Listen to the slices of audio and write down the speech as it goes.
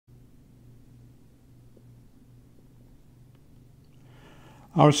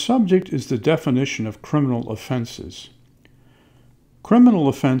Our subject is the definition of criminal offenses. Criminal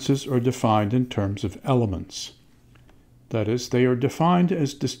offenses are defined in terms of elements. That is, they are defined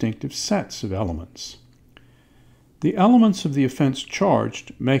as distinctive sets of elements. The elements of the offense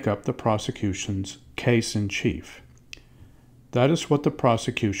charged make up the prosecution's case in chief. That is what the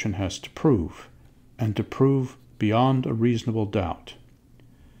prosecution has to prove, and to prove beyond a reasonable doubt.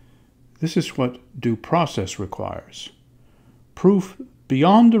 This is what due process requires. Proof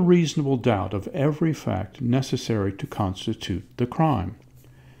beyond a reasonable doubt of every fact necessary to constitute the crime.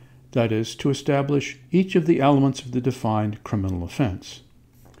 That is, to establish each of the elements of the defined criminal offense.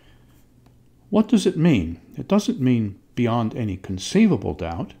 What does it mean? It doesn't mean beyond any conceivable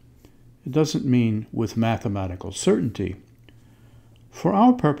doubt. It doesn't mean with mathematical certainty. For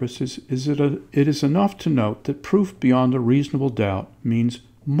our purposes, it is enough to note that proof beyond a reasonable doubt means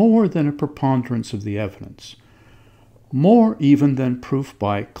more than a preponderance of the evidence, more even than proof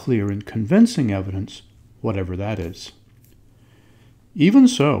by clear and convincing evidence, whatever that is. Even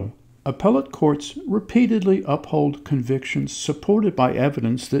so, appellate courts repeatedly uphold convictions supported by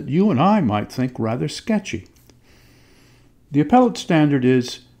evidence that you and I might think rather sketchy. The appellate standard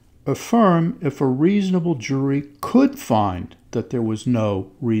is affirm if a reasonable jury could find that there was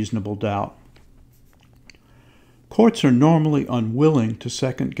no reasonable doubt. Courts are normally unwilling to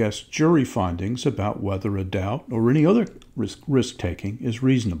second-guess jury findings about whether a doubt or any other risk-taking is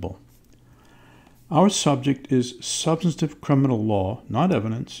reasonable. Our subject is substantive criminal law, not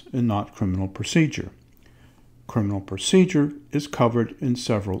evidence, and not criminal procedure. Criminal procedure is covered in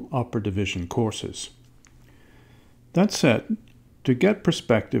several upper division courses. That said, to get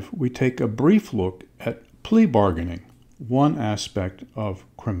perspective, we take a brief look at plea bargaining, one aspect of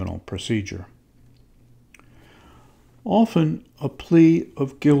criminal procedure. Often, a plea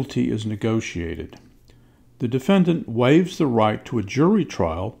of guilty is negotiated. The defendant waives the right to a jury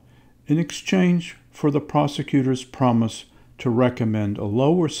trial in exchange for the prosecutor's promise to recommend a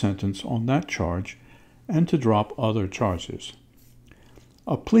lower sentence on that charge and to drop other charges.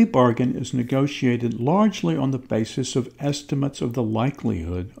 A plea bargain is negotiated largely on the basis of estimates of the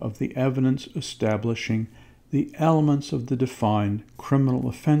likelihood of the evidence establishing the elements of the defined criminal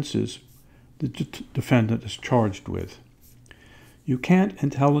offenses the defendant is charged with. You can't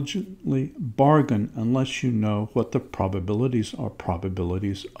intelligently bargain unless you know what the probabilities are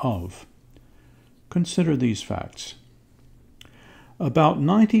probabilities of. Consider these facts. About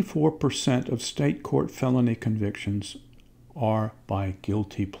 94% of state court felony convictions are by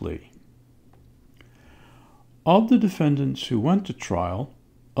guilty plea. Of the defendants who went to trial,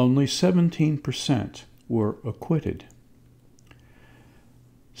 only 17% were acquitted.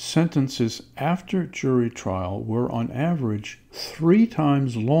 Sentences after jury trial were on average 3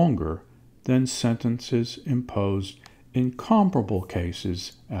 times longer than sentences imposed in comparable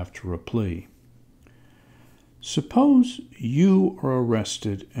cases after a plea. Suppose you are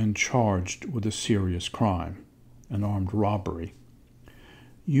arrested and charged with a serious crime, an armed robbery.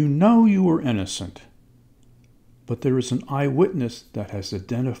 You know you are innocent, but there is an eyewitness that has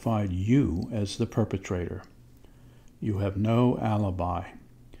identified you as the perpetrator. You have no alibi.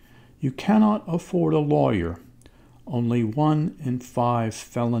 You cannot afford a lawyer. Only 1 in 5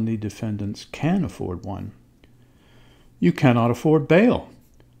 felony defendants can afford one. You cannot afford bail,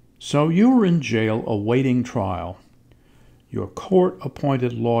 so you are in jail awaiting trial. Your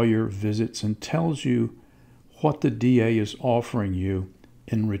court-appointed lawyer visits and tells you what the DA is offering you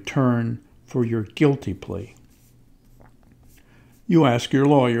in return for your guilty plea. You ask your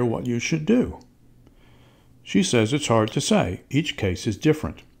lawyer what you should do. She says it's hard to say. Each case is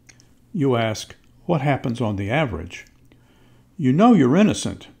different. You ask, what happens on the average? You know you're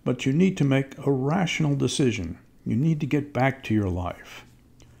innocent, but you need to make a rational decision. You need to get back to your life.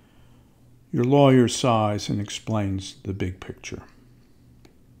 Your lawyer sighs and explains the big picture.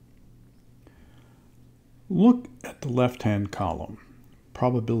 Look at the left-hand column,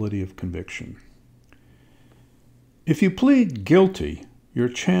 probability of conviction. If you plead guilty, your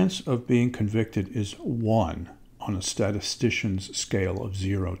chance of being convicted is 1 on a statistician's scale of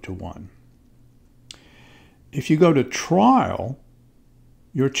 0 to 1. If you go to trial,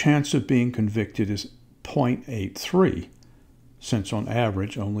 your chance of being convicted is 0.83, since on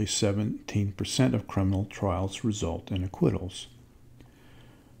average only 17% of criminal trials result in acquittals.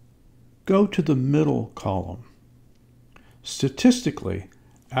 Go to the middle column. Statistically,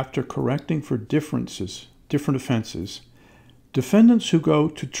 after correcting for different offenses, defendants who go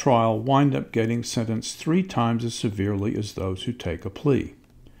to trial wind up getting sentenced 3 times as severely as those who take a plea.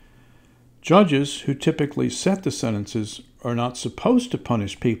 Judges who typically set the sentences are not supposed to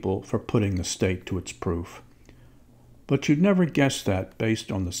punish people for putting the state to its proof, but you'd never guess that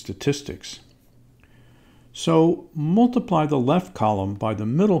based on the statistics. So multiply the left column by the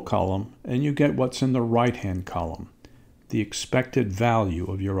middle column and you get what's in the right-hand column, the expected value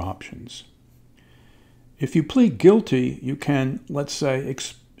of your options. If you plead guilty, you can, let's say,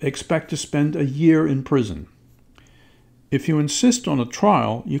 expect to spend a year in prison. If you insist on a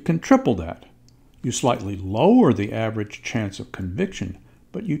trial, you can triple that. You slightly lower the average chance of conviction,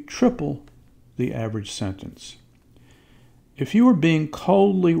 but you triple the average sentence. If you are being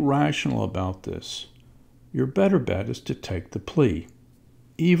coldly rational about this, your better bet is to take the plea,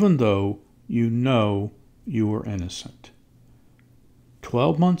 even though you know you were innocent.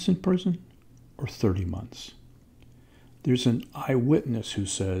 12 months in prison or 30 months? There's an eyewitness who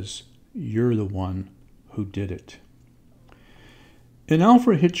says you're the one who did it. In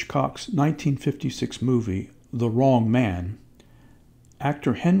Alfred Hitchcock's 1956 movie, The Wrong Man,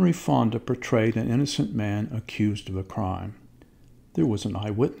 actor Henry Fonda portrayed an innocent man accused of a crime. There was an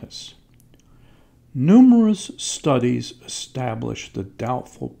eyewitness. Numerous studies establish the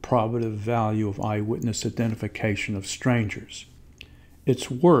doubtful probative value of eyewitness identification of strangers. It's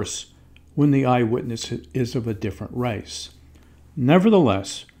worse when the eyewitness is of a different race.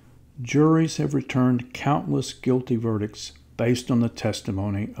 Nevertheless, juries have returned countless guilty verdicts based on the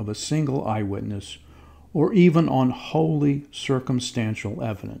testimony of a single eyewitness or even on wholly circumstantial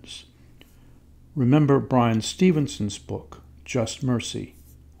evidence. Remember Bryan Stevenson's book, Just Mercy,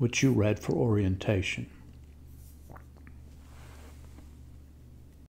 which you read for orientation.